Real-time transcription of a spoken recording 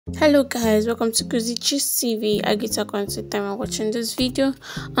Hello guys, welcome to Cozy Gist TV. I get a content time watching this video,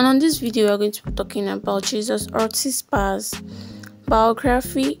 and on this video we are going to be talking about Jesus Ortiz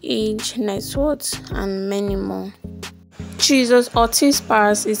biography, age, net worth, and many more. Jesus Ortiz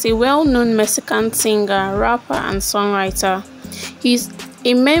is a well-known Mexican singer, rapper, and songwriter. He is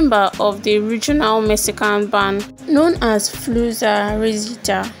a member of the regional Mexican band known as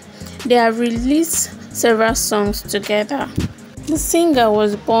Aliza. They have released several songs together. The singer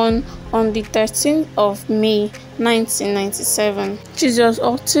was born on the 13th of May 1997. Jesus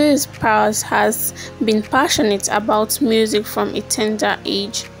Ortiz has been passionate about music from a tender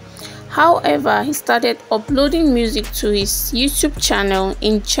age. However, he started uploading music to his YouTube channel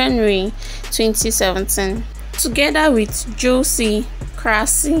in January 2017. Together with Josie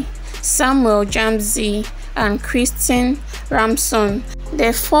Crassi, Samuel Jamzi, and Christine Ramson,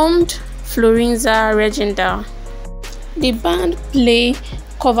 they formed Florenza Regenda. The band play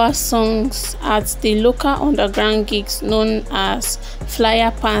cover songs at the local underground gigs known as flyer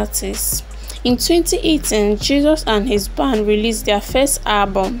parties. In 2018, Jesus and his band released their first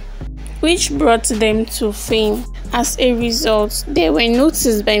album, which brought them to fame. As a result, they were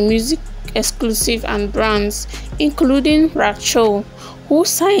noticed by music exclusive and brands, including Racho, who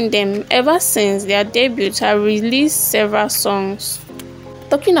signed them. Ever since their debut, have released several songs.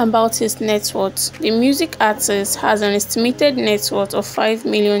 Talking about his net worth, the music artist has an estimated net worth of $5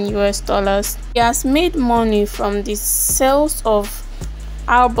 million. He has made money from the sales of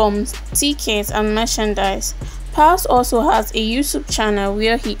albums, tickets, and merchandise. Powell also has a YouTube channel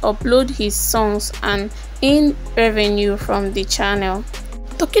where he uploads his songs and earns revenue from the channel.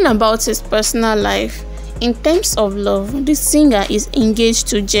 Talking about his personal life, in terms of love, the singer is engaged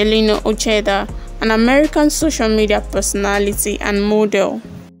to celina, an American social media personality and model.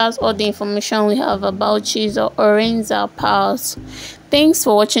 That's all the information we have about Jesus Ortiz. Thanks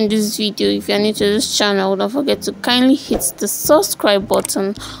for watching this video. If you're new to this channel, don't forget to kindly hit the subscribe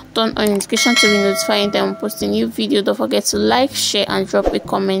button, turn on notification to be notified anytime we post a new video. Don't forget to like, share, and drop a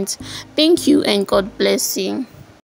comment. Thank you, and God bless you.